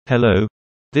Hello.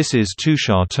 This is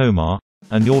Tushar Tomar,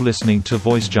 and you're listening to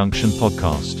Voice Junction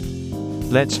Podcast.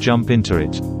 Let's jump into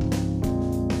it.